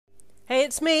Hey,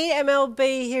 it's me,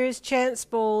 MLB. Here is Chance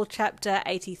Ball, Chapter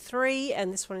 83,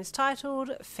 and this one is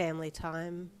titled Family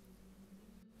Time.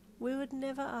 "We would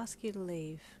never ask you to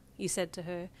leave," you said to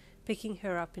her, picking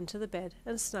her up into the bed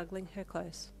and snuggling her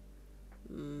close.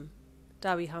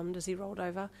 Dabi hummed as he rolled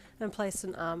over and placed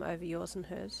an arm over yours and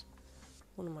hers.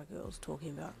 "What are my girls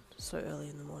talking about so early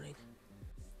in the morning?"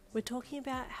 "We're talking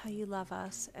about how you love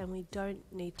us and we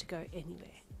don't need to go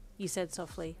anywhere," you said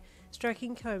softly,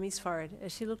 stroking Komi's forehead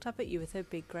as she looked up at you with her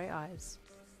big grey eyes.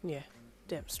 "Yeah,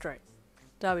 damn straight,"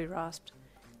 Dabi rasped.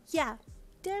 "Yeah,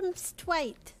 damn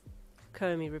straight,"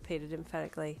 Komi repeated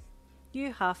emphatically.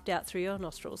 You huffed out through your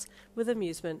nostrils with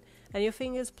amusement, and your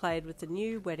fingers played with the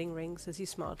new wedding rings as you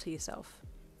smiled to yourself.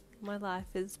 "My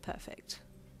life is perfect."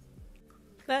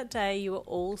 That day you were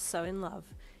all so in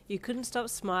love. You couldn't stop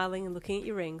smiling and looking at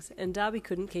your rings, and Dabi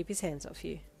couldn't keep his hands off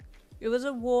you. It was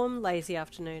a warm, lazy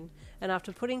afternoon, and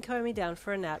after putting Komi down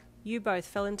for a nap, you both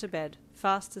fell into bed,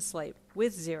 fast asleep,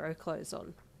 with zero clothes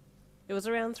on. It was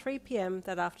around 3 p.m.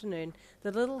 that afternoon.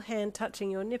 The little hand touching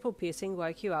your nipple piercing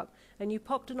woke you up, and you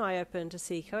popped an eye open to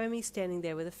see Komi standing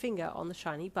there with a finger on the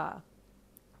shiny bar.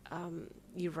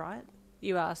 You right?"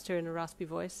 you asked her in a raspy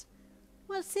voice.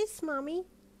 "What's this, Mummy?"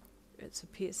 "It's a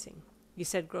piercing," you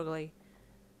said groggily.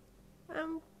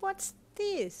 What's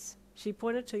this?" She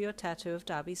pointed to your tattoo of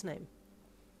Dabi's name.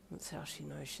 "That's how she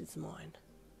knows she's mine,"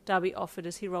 Dabi offered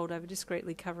as he rolled over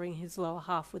discreetly, covering his lower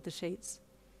half with the sheets.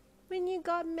 "When you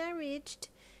got married,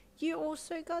 you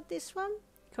also got this one?"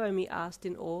 Komi asked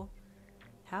in awe.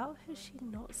 How has she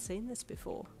not seen this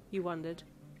before? You wondered.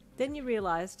 Then you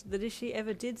realised that if she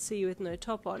ever did see you with no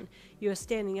top on, you were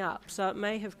standing up, so it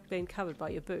may have been covered by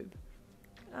your boob.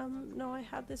 No, I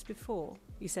had this before,"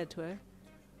 you said to her.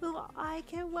 "Will I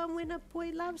get one when a boy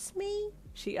loves me?"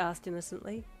 she asked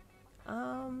innocently.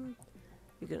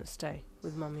 You're going to stay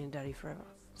with Mummy and Daddy forever,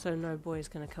 so no boy is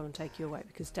going to come and take you away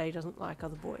because Daddy doesn't like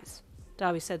other boys,"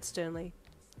 Dabi said sternly.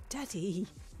 "Daddy,"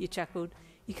 you chuckled.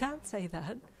 "You can't say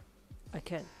that." "I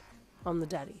can. I'm the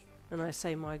daddy, and I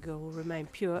say my girl will remain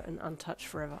pure and untouched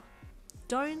forever."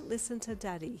 "Don't listen to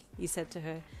Daddy," you said to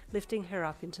her, lifting her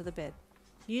up into the bed.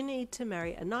 "You need to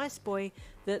marry a nice boy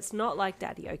that's not like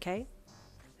Daddy, okay?"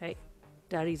 "Hey,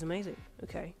 Daddy's amazing,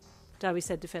 okay?" Dabi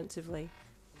said defensively.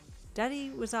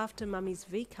 "Daddy was after Mummy's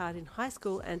V-card in high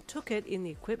school and took it in the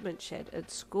equipment shed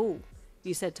at school,"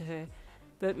 you said to her,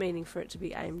 but meaning for it to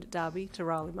be aimed at Dabi to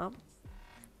rile him up.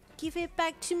 "Give it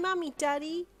back to Mummy,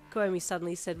 Daddy," Komi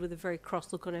suddenly said with a very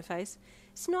cross look on her face.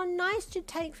 "It's not nice to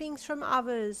take things from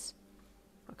others."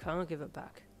 "I can't give it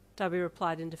back," Dabi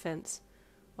replied in defence.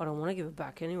 "I don't want to give it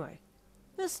back anyway."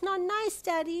 "That's not nice,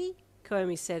 Daddy,"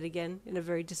 Komi said again in a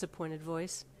very disappointed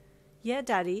voice. "Yeah,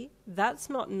 Daddy, that's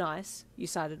not nice," you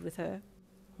sided with her.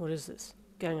 "What is this?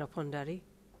 Gang up on Daddy?"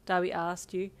 Dabi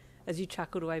asked you as you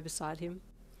chuckled away beside him.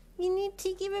 "You need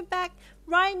to give it back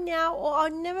right now or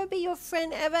I'll never be your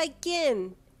friend ever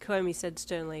again," Komi said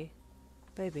sternly.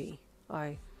 "Baby,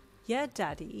 Yeah,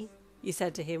 Daddy," you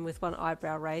said to him with one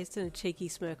eyebrow raised and a cheeky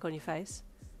smirk on your face.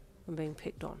 "I'm being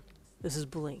picked on. This is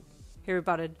bullying," he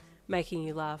rebutted, making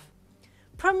you laugh.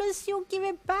 "Promise you'll give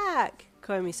it back,"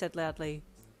 Komi said loudly.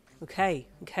 Okay,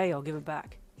 I'll give it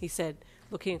back," he said,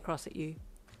 looking across at you.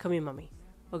 "Come here, Mummy.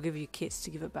 I'll give you a kiss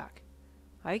to give it back."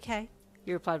 "Okay,"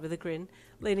 you replied with a grin,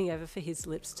 leaning over for his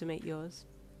lips to meet yours.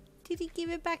 "Did he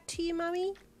give it back to you,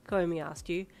 Mummy?" Komi asked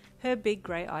you, her big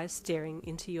grey eyes staring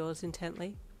into yours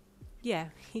intently. "Yeah,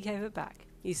 he gave it back,"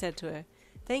 you said to her.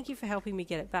 "Thank you for helping me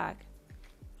get it back."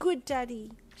 "Good,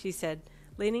 Daddy," she said,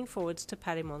 leaning forwards to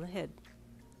pat him on the head.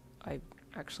 "I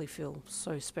actually feel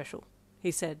so special," he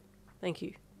said. "Thank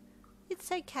you."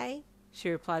 "It's okay," she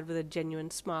replied with a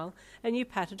genuine smile, and you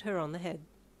patted her on the head.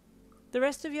 The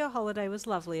rest of your holiday was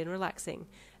lovely and relaxing,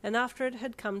 and after it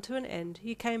had come to an end,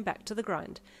 you came back to the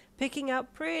grind, picking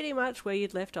up pretty much where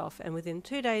you'd left off, and within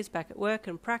 2 days back at work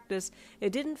and practice,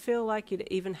 it didn't feel like you'd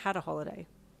even had a holiday.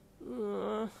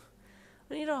 "I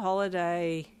need a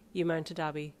holiday," you moaned to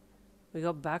Dabi. "We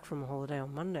got back from a holiday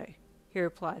on Monday," he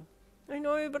replied. "I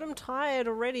know, but I'm tired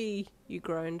already," you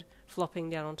groaned, flopping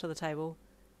down onto the table.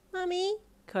 "Mummy,"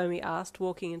 Komi asked,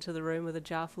 walking into the room with a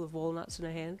jar full of walnuts in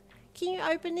her hand. "can you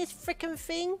open this frickin'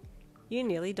 thing?" You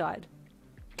nearly died.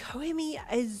 "Komi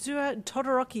Azura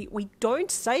Todoroki, we don't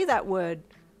say that word."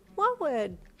 "What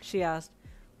word?" she asked.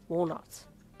 "Walnuts,"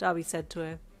 Dabi said to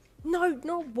her. "No,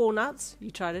 not walnuts,"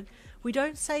 you chided. "We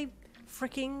don't say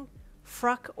fricking,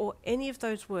 fruck, or any of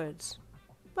those words."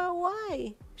 "But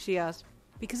why?" she asked.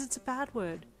 "Because it's a bad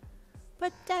word."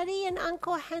 "But Daddy and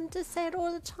Uncle Hunter say it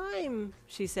all the time,"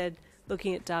 she said,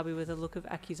 looking at Dabi with a look of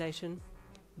accusation.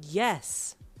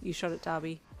 "Yes," you shot at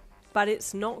Dabi, "but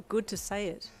it's not good to say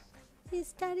it."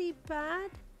 Is Daddy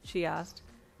bad? She asked.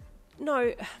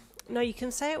 No, you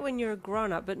can say it when you're a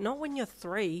grown-up, but not when you're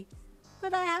 3.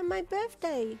 But I have my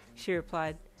birthday, she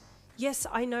replied. Yes,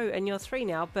 I know, and you're 3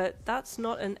 now, but that's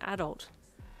not an adult.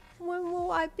 When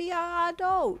will I be an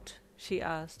adult? She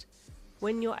asked.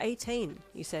 When you're 18,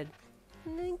 you said.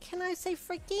 And then can I say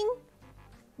freaking?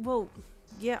 Well,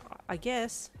 yeah, I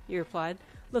guess, you replied,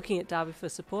 looking at Dabi for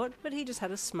support, but he just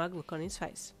had a smug look on his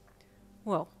face.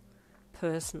 Well,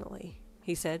 personally,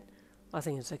 he said, I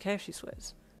think it's okay if she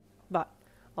swears. But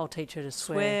I'll teach her to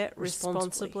swear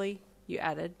responsibly, you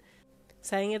added,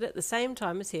 saying it at the same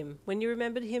time as him when you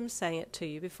remembered him saying it to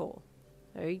you before.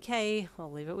 Okay,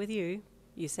 I'll leave it with you,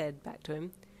 you said back to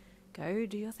him. Go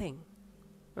do your thing.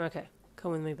 Okay,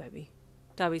 come with me, baby,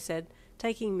 Dabi said,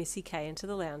 taking Missy K into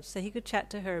the lounge so he could chat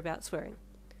to her about swearing.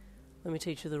 Let me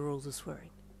teach you the rules of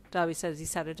swearing, Dabi said as he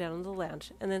sat her down on the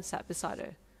lounge and then sat beside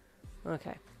her.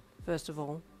 Okay, first of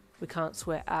all, we can't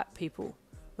swear at people.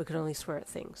 We can only swear at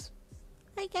things.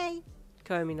 Okay,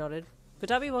 Komi nodded, but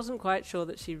Dabi wasn't quite sure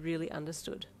that she really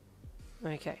understood.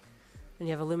 Okay, and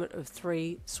you have a limit of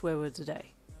 3 swear words a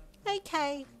day.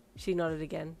 Okay, she nodded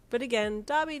again, but again,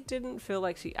 Dabi didn't feel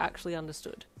like she actually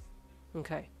understood.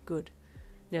 Okay, good.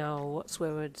 Now, what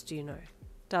swear words do you know?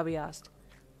 Dabi asked.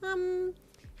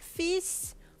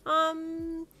 Fist,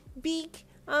 big,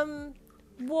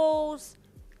 walls,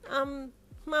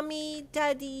 mummy,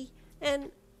 daddy,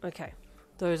 and... Okay,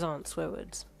 those aren't swear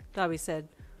words, Dabi said.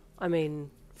 I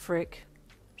mean, frick,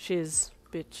 shiz,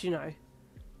 bitch, you know.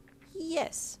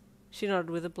 Yes, she nodded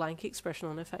with a blank expression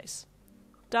on her face.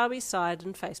 Dabi sighed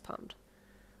and face-palmed.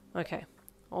 Okay,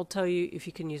 I'll tell you if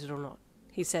you can use it or not,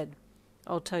 he said.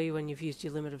 I'll tell you when you've used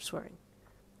your limit of swearing.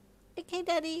 Okay,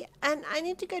 Daddy, and I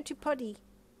need to go to potty.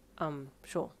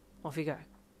 Sure, off you go,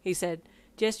 he said,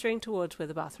 gesturing towards where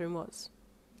the bathroom was.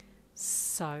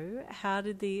 So, how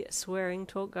did the swearing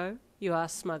talk go? You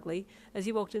asked smugly, as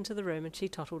he walked into the room and she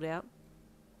tottled out.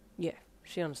 Yeah,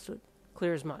 she understood.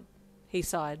 Clear as mud. He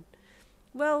sighed.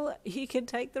 Well, you can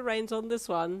take the reins on this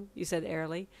one, you said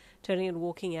airily, turning and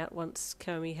walking out once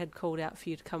Komi had called out for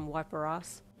you to come wipe her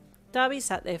ass. Dabi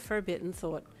sat there for a bit and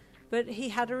thought, but he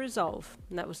had a resolve,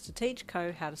 and that was to teach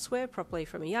Ko how to swear properly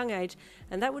from a young age,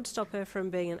 and that would stop her from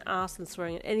being an arse and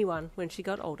swearing at anyone when she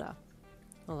got older.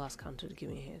 I'll ask Hunter to give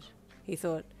me a hand. He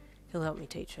thought, he'll help me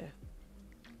teach her.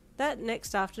 That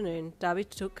next afternoon, Dabi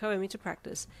took Koemi to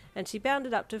practice, and she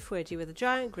bounded up to Fuji with a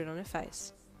giant grin on her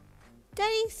face.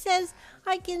 Daddy says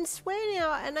I can swear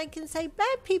now and I can say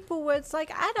bad people words like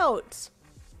adults.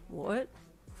 What?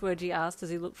 Fuji asked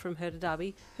as he looked from her to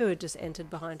Dabi, who had just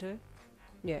entered behind her.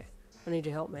 Yeah, I need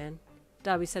your help, man,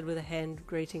 Dabi said with a hand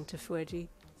greeting to Fuji.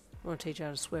 I want to teach you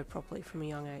how to swear properly from a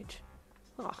young age.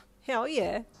 Oh, hell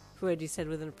yeah, Fuji said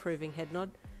with an approving head nod.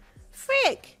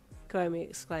 Frick! Koemi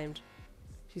exclaimed.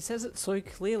 She says it so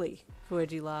clearly,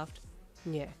 Fuji laughed.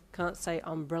 Yeah, can't say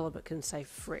umbrella but can say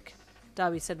frick,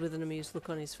 Dabi said with an amused look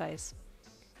on his face.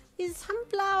 Is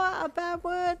sunflower a bad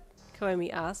word?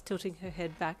 Koemi asked, tilting her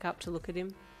head back up to look at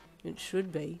him. It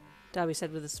should be, Dabi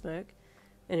said with a smirk.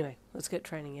 Anyway, let's get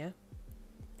training, yeah?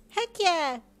 Heck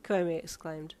yeah! Koemi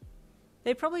exclaimed.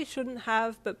 They probably shouldn't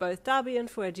have, but both Dabi and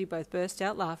Fuji both burst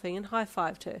out laughing and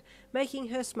high-fived her, making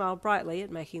her smile brightly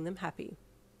at making them happy.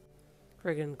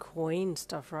 Friggin' queen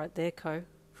stuff right there, Ko,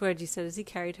 Fuji said as he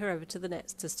carried her over to the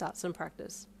nets to start some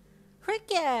practice. Heck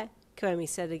yeah! Koemi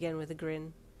said again with a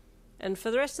grin. And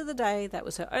for the rest of the day, that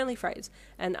was her only phrase,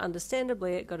 and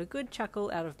understandably it got a good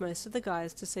chuckle out of most of the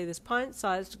guys to see this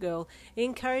pint-sized girl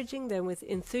encouraging them with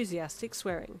enthusiastic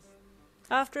swearing.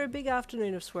 After a big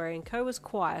afternoon of swearing, Ko was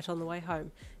quiet on the way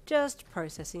home, just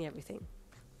processing everything.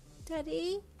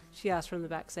 Daddy? She asked from the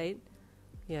back seat.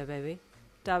 Yeah, baby,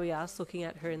 Dabi asked, looking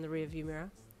at her in the rearview mirror.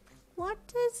 What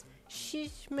does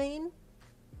shish mean?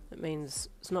 It means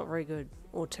it's not very good,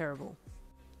 or terrible.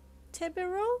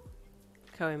 Teberal?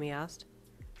 Koemi asked.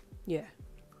 Yeah,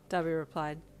 Dabi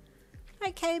replied.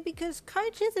 Okay, because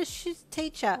Coach is a shit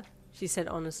teacher, she said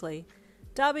honestly.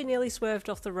 Dabi nearly swerved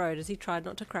off the road as he tried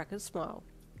not to crack a smile.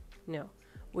 Now,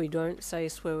 we don't say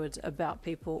swear words about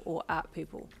people or at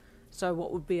people, so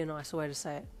what would be a nicer way to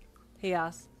say it? He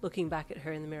asked, looking back at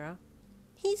her in the mirror.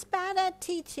 He's bad at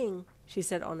teaching, she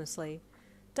said honestly.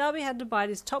 Dabi had to bite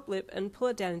his top lip and pull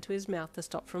it down into his mouth to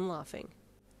stop from laughing.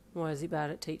 Why is he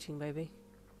bad at teaching, baby?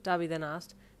 Dabi then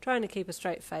asked, trying to keep a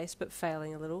straight face but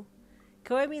failing a little.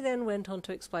 Koemi then went on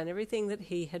to explain everything that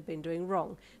he had been doing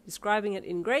wrong, describing it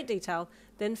in great detail,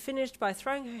 then finished by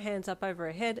throwing her hands up over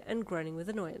her head and groaning with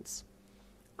annoyance.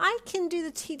 I can do the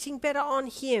teaching better on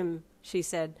him, she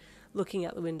said, looking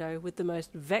out the window with the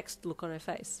most vexed look on her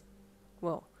face.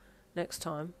 Well, next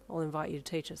time I'll invite you to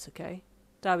teach us, okay?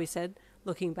 Dabi said,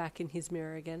 looking back in his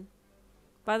mirror again.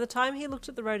 By the time he looked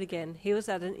at the road again, he was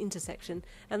at an intersection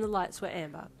and the lights were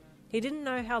amber. He didn't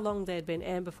know how long they had been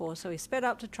amber for, so he sped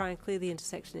up to try and clear the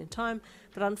intersection in time,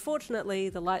 but unfortunately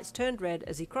the lights turned red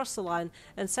as he crossed the line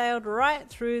and sailed right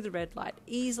through the red light,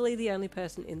 easily the only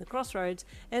person in the crossroads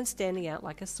and standing out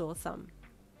like a sore thumb.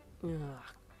 Ugh,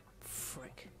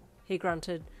 frick, he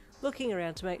grunted, looking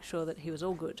around to make sure that he was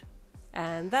all good.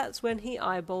 And that's when he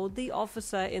eyeballed the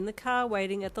officer in the car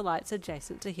waiting at the lights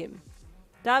adjacent to him.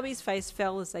 Dabi's face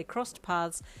fell as they crossed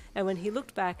paths, and when he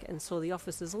looked back and saw the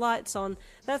officer's lights on,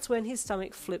 that's when his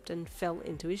stomach flipped and fell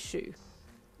into his shoe.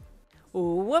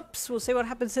 Whoops, we'll see what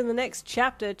happens in the next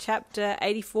chapter, chapter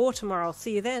 84 tomorrow. I'll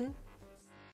see you then.